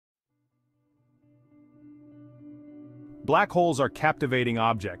Black holes are captivating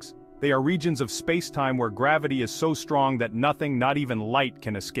objects. They are regions of space-time where gravity is so strong that nothing, not even light,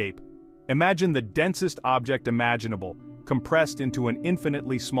 can escape. Imagine the densest object imaginable, compressed into an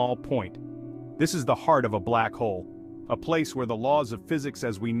infinitely small point. This is the heart of a black hole, a place where the laws of physics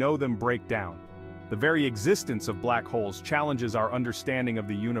as we know them break down. The very existence of black holes challenges our understanding of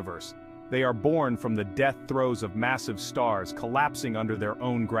the universe. They are born from the death throes of massive stars collapsing under their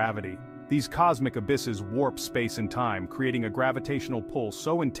own gravity. These cosmic abysses warp space and time, creating a gravitational pull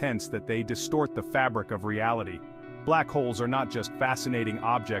so intense that they distort the fabric of reality. Black holes are not just fascinating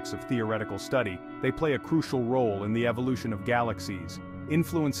objects of theoretical study, they play a crucial role in the evolution of galaxies,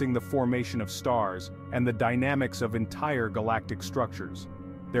 influencing the formation of stars and the dynamics of entire galactic structures.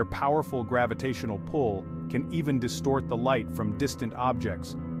 Their powerful gravitational pull can even distort the light from distant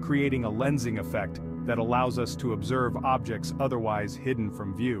objects, creating a lensing effect that allows us to observe objects otherwise hidden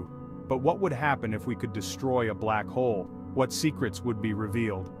from view. But what would happen if we could destroy a black hole? What secrets would be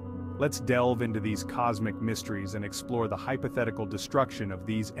revealed? Let's delve into these cosmic mysteries and explore the hypothetical destruction of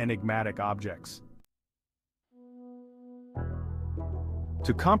these enigmatic objects.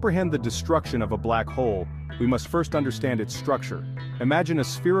 To comprehend the destruction of a black hole, we must first understand its structure. Imagine a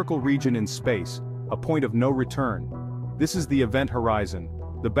spherical region in space, a point of no return. This is the event horizon,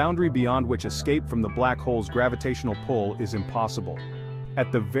 the boundary beyond which escape from the black hole's gravitational pull is impossible.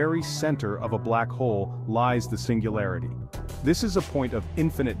 At the very center of a black hole lies the singularity. This is a point of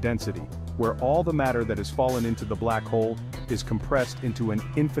infinite density, where all the matter that has fallen into the black hole is compressed into an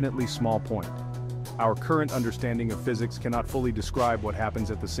infinitely small point. Our current understanding of physics cannot fully describe what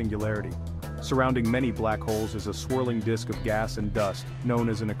happens at the singularity. Surrounding many black holes is a swirling disk of gas and dust, known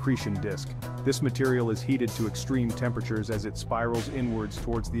as an accretion disk. This material is heated to extreme temperatures as it spirals inwards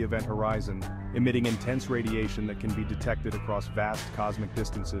towards the event horizon, emitting intense radiation that can be detected across vast cosmic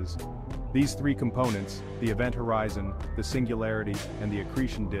distances. These three components, the event horizon, the singularity, and the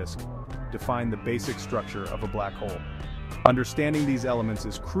accretion disk, define the basic structure of a black hole. Understanding these elements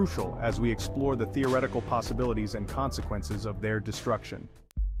is crucial as we explore the theoretical possibilities and consequences of their destruction.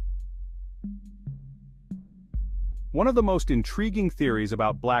 One of the most intriguing theories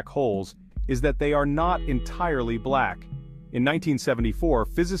about black holes is that they are not entirely black. In 1974,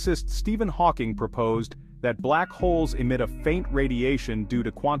 physicist Stephen Hawking proposed that black holes emit a faint radiation due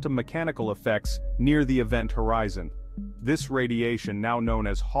to quantum mechanical effects near the event horizon. This radiation, now known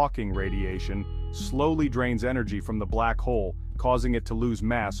as Hawking radiation, slowly drains energy from the black hole, causing it to lose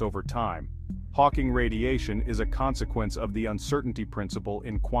mass over time. Hawking radiation is a consequence of the uncertainty principle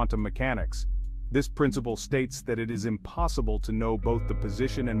in quantum mechanics. This principle states that it is impossible to know both the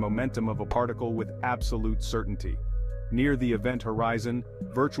position and momentum of a particle with absolute certainty. Near the event horizon,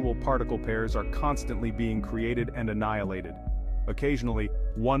 virtual particle pairs are constantly being created and annihilated. Occasionally,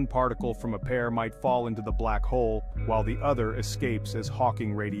 one particle from a pair might fall into the black hole, while the other escapes as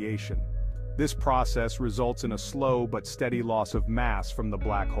Hawking radiation. This process results in a slow but steady loss of mass from the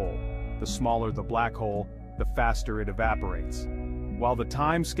black hole. The smaller the black hole, the faster it evaporates. While the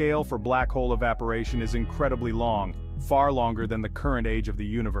time scale for black hole evaporation is incredibly long, far longer than the current age of the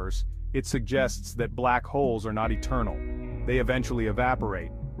universe, it suggests that black holes are not eternal. They eventually evaporate,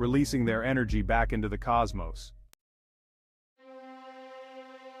 releasing their energy back into the cosmos.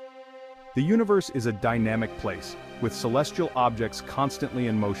 The universe is a dynamic place, with celestial objects constantly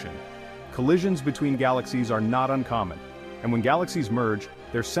in motion. Collisions between galaxies are not uncommon, and when galaxies merge,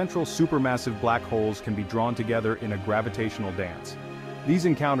 their central supermassive black holes can be drawn together in a gravitational dance. These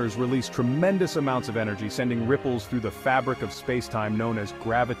encounters release tremendous amounts of energy, sending ripples through the fabric of spacetime known as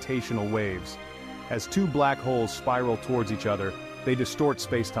gravitational waves. As two black holes spiral towards each other, they distort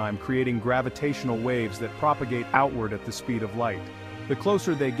spacetime, creating gravitational waves that propagate outward at the speed of light. The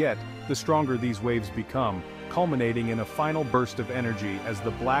closer they get, the stronger these waves become, culminating in a final burst of energy as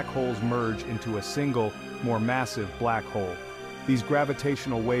the black holes merge into a single, more massive black hole. These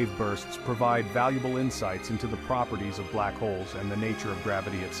gravitational wave bursts provide valuable insights into the properties of black holes and the nature of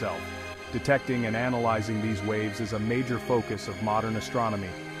gravity itself. Detecting and analyzing these waves is a major focus of modern astronomy,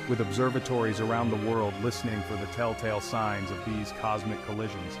 with observatories around the world listening for the telltale signs of these cosmic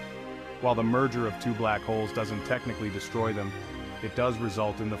collisions. While the merger of two black holes doesn't technically destroy them, it does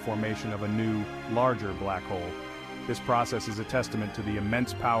result in the formation of a new, larger black hole. This process is a testament to the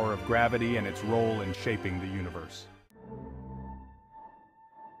immense power of gravity and its role in shaping the universe.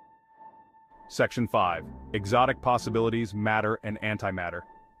 Section 5. Exotic Possibilities, Matter and Antimatter.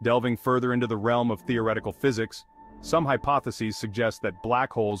 Delving further into the realm of theoretical physics, some hypotheses suggest that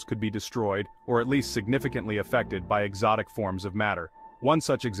black holes could be destroyed, or at least significantly affected by exotic forms of matter. One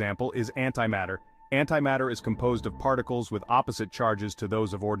such example is antimatter. Antimatter is composed of particles with opposite charges to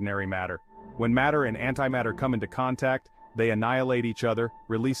those of ordinary matter. When matter and antimatter come into contact, They annihilate each other,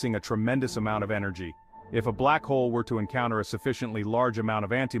 releasing a tremendous amount of energy. If a black hole were to encounter a sufficiently large amount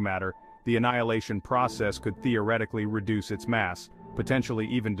of antimatter, the annihilation process could theoretically reduce its mass, potentially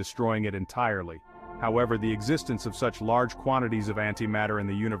even destroying it entirely. However, the existence of such large quantities of antimatter in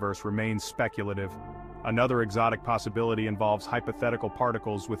the universe remains speculative. Another exotic possibility involves hypothetical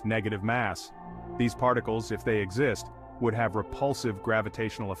particles with negative mass. These particles, if they exist, would have repulsive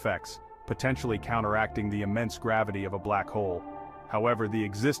gravitational effects, potentially counteracting the immense gravity of a black hole. However, the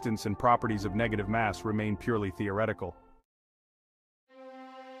existence and properties of negative mass remain purely theoretical.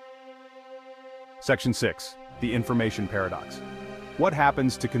 Section 6. The information paradox. What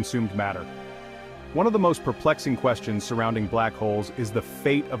happens to consumed matter? One of the most perplexing questions surrounding black holes is the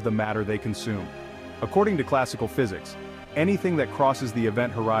fate of the matter they consume. According to classical physics, anything that crosses the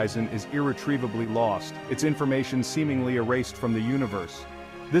event horizon is irretrievably lost, its information seemingly erased from the universe.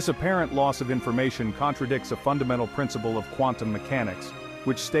 This apparent loss of information contradicts a fundamental principle of quantum mechanics,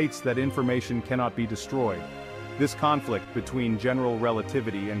 which states that information cannot be destroyed. This conflict between general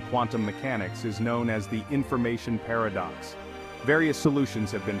relativity and quantum mechanics is known as the information paradox. Various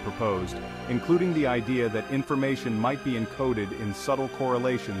solutions have been proposed, including the idea that information might be encoded in subtle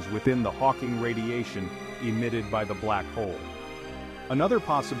correlations within the Hawking radiation emitted by the black hole. Another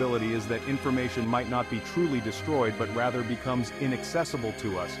possibility is that information might not be truly destroyed but rather becomes inaccessible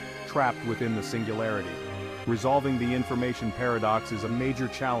to us, trapped within the singularity. Resolving the information paradox is a major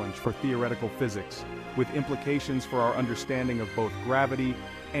challenge for theoretical physics, with implications for our understanding of both gravity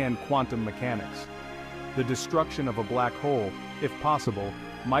and quantum mechanics. The destruction of a black hole, if possible,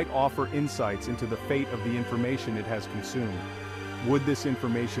 might offer insights into the fate of the information it has consumed. Would this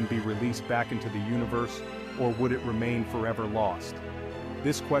information be released back into the universe, or would it remain forever lost?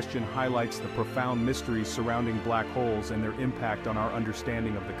 This question highlights the profound mysteries surrounding black holes and their impact on our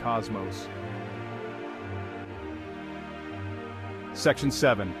understanding of the cosmos. Section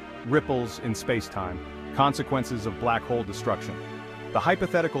 7. Ripples in spacetime. Consequences of black hole destruction. The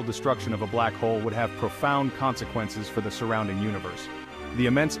hypothetical destruction of a black hole would have profound consequences for the surrounding universe. The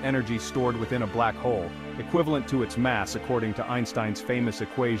immense energy stored within a black hole, equivalent to its mass according to Einstein's famous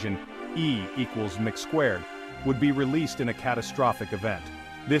equation E equals mc squared, would be released in a catastrophic event.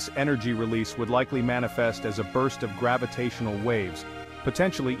 This energy release would likely manifest as a burst of gravitational waves,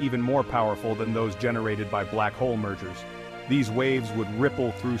 potentially even more powerful than those generated by black hole mergers. These waves would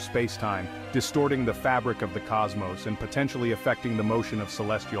ripple through spacetime, distorting the fabric of the cosmos and potentially affecting the motion of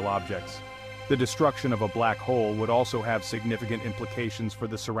celestial objects. The destruction of a black hole would also have significant implications for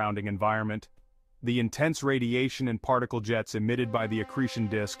the surrounding environment. The intense radiation and particle jets emitted by the accretion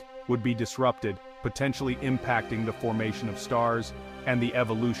disk would be disrupted, potentially impacting the formation of stars and the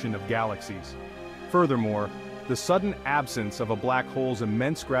evolution of galaxies. Furthermore, the sudden absence of a black hole's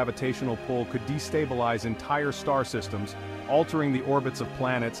immense gravitational pull could destabilize entire star systems, altering the orbits of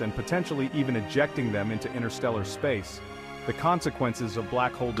planets and potentially even ejecting them into interstellar space. The consequences of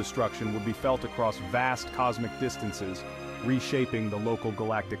black hole destruction would be felt across vast cosmic distances, reshaping the local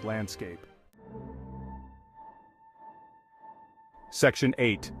galactic landscape. Section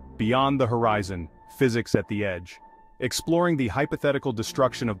 8. Beyond the Horizon, Physics at the Edge. Exploring the hypothetical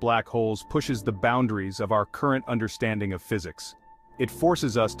destruction of black holes pushes the boundaries of our current understanding of physics. It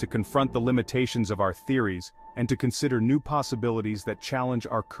forces us to confront the limitations of our theories and to consider new possibilities that challenge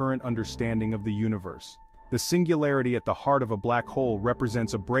our current understanding of the universe. The singularity at the heart of a black hole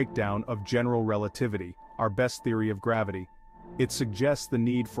represents a breakdown of general relativity, our best theory of gravity. It suggests the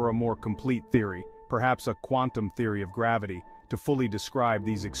need for a more complete theory, perhaps a quantum theory of gravity, to fully describe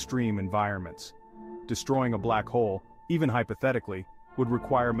these extreme environments. Destroying a black hole, even hypothetically, would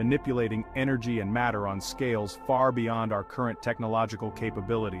require manipulating energy and matter on scales far beyond our current technological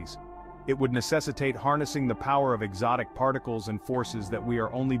capabilities. It would necessitate harnessing the power of exotic particles and forces that we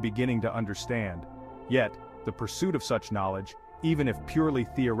are only beginning to understand. Yet, the pursuit of such knowledge, even if purely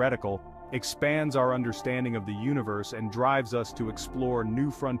theoretical, expands our understanding of the universe and drives us to explore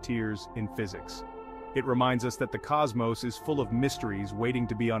new frontiers in physics. It reminds us that the cosmos is full of mysteries waiting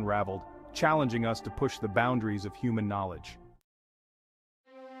to be unraveled, challenging us to push the boundaries of human knowledge.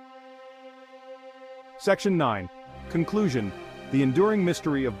 Section 9. Conclusion. The enduring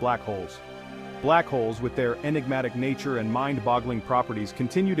mystery of black holes. Black holes, with their enigmatic nature and mind-boggling properties,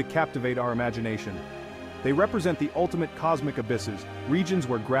 continue to captivate our imagination. They represent the ultimate cosmic abysses, regions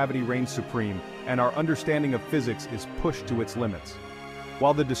where gravity reigns supreme, and our understanding of physics is pushed to its limits.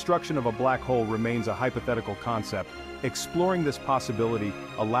 While the destruction of a black hole remains a hypothetical concept, exploring this possibility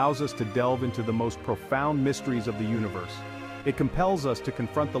allows us to delve into the most profound mysteries of the universe. It compels us to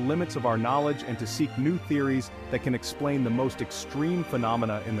confront the limits of our knowledge and to seek new theories that can explain the most extreme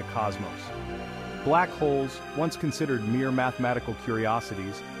phenomena in the cosmos. Black holes, once considered mere mathematical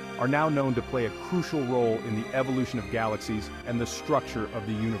curiosities, are now known to play a crucial role in the evolution of galaxies and the structure of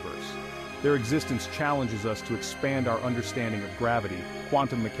the universe. Their existence challenges us to expand our understanding of gravity,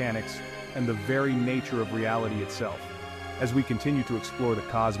 quantum mechanics, and the very nature of reality itself. As we continue to explore the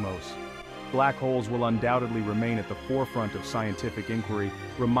cosmos, black holes will undoubtedly remain at the forefront of scientific inquiry,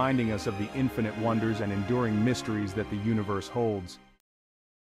 reminding us of the infinite wonders and enduring mysteries that the universe holds.